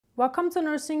Welcome to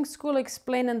Nursing School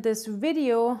Explained in this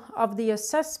video of the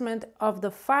assessment of the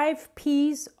 5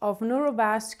 Ps of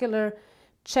neurovascular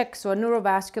checks or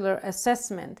neurovascular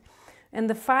assessment. And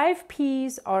the 5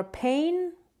 Ps are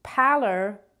pain,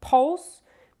 pallor, pulse,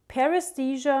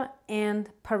 paresthesia, and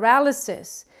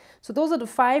paralysis. So those are the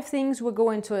 5 things we're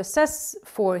going to assess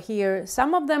for here.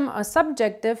 Some of them are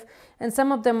subjective and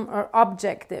some of them are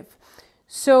objective.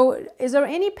 So is there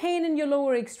any pain in your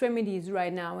lower extremities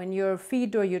right now, in your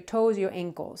feet or your toes, your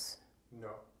ankles? No.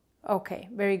 Okay,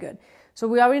 very good. So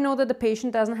we already know that the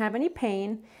patient doesn't have any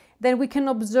pain. Then we can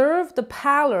observe the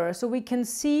pallor, so we can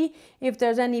see if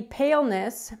there's any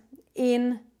paleness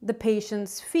in the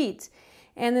patient's feet.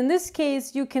 And in this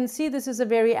case, you can see this is a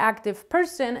very active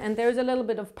person and there's a little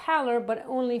bit of pallor, but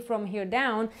only from here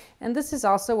down. And this is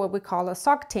also what we call a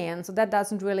sock tan, so that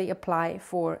doesn't really apply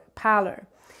for pallor.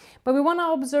 But we want to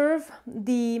observe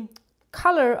the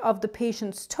color of the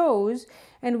patient's toes,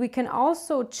 and we can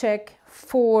also check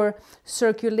for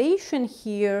circulation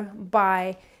here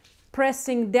by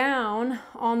pressing down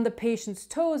on the patient's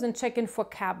toes and checking for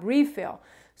cap refill.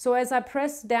 So as I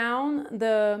press down,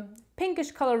 the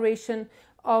pinkish coloration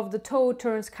of the toe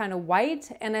turns kind of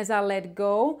white, and as I let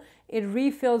go, it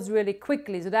refills really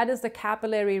quickly. So that is the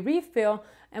capillary refill,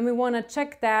 and we want to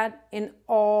check that in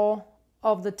all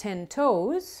of the 10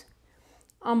 toes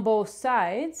on both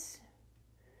sides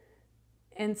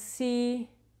and see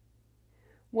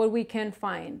what we can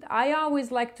find. I always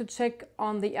like to check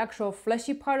on the actual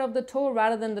fleshy part of the toe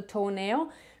rather than the toenail,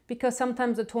 because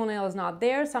sometimes the toenail is not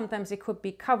there, sometimes it could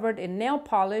be covered in nail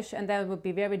polish, and that would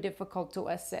be very difficult to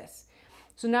assess.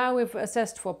 So now we've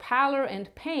assessed for pallor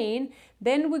and pain,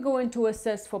 then we're going to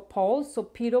assess for pulse, so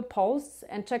pedal pulse,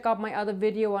 and check out my other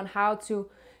video on how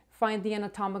to find the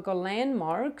anatomical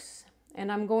landmarks.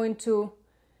 And I'm going to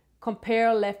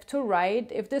compare left to right.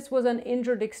 If this was an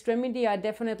injured extremity, I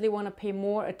definitely want to pay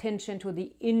more attention to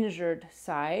the injured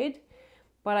side,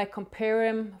 but I compare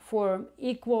them for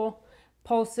equal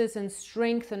pulses and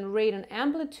strength and rate and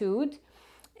amplitude.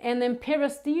 And then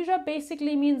paresthesia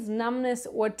basically means numbness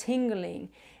or tingling.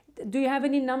 Do you have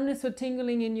any numbness or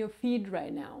tingling in your feet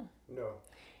right now? No.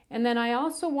 And then I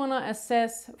also want to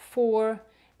assess for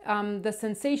the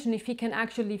sensation, if he can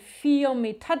actually feel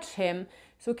me touch him.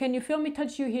 So can you feel me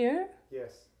touch you here?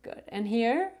 Yes. Good. And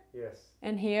here? Yes.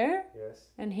 And here? Yes.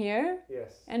 And here?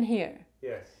 Yes. And here?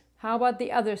 Yes. How about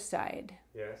the other side?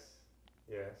 Yes.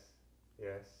 Yes.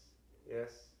 Yes.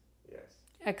 Yes. Yes.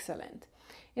 Excellent.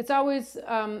 It's always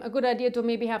a good idea to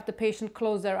maybe have the patient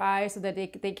close their eyes so that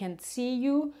they can see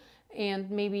you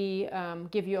and maybe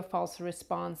give you a false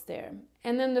response there.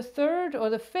 And then the third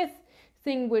or the fifth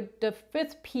thing with the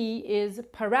 5th P is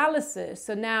paralysis.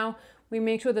 So now we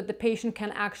make sure that the patient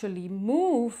can actually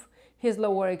move his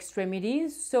lower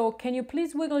extremities. So can you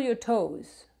please wiggle your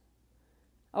toes?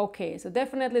 Okay, so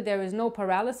definitely there is no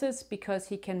paralysis because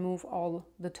he can move all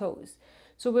the toes.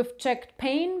 So we've checked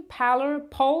pain, pallor,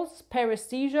 pulse,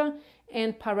 paresthesia,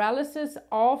 and paralysis,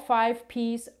 all 5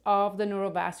 Ps of the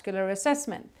neurovascular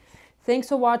assessment. Thanks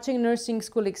for watching Nursing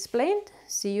School Explained.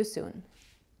 See you soon.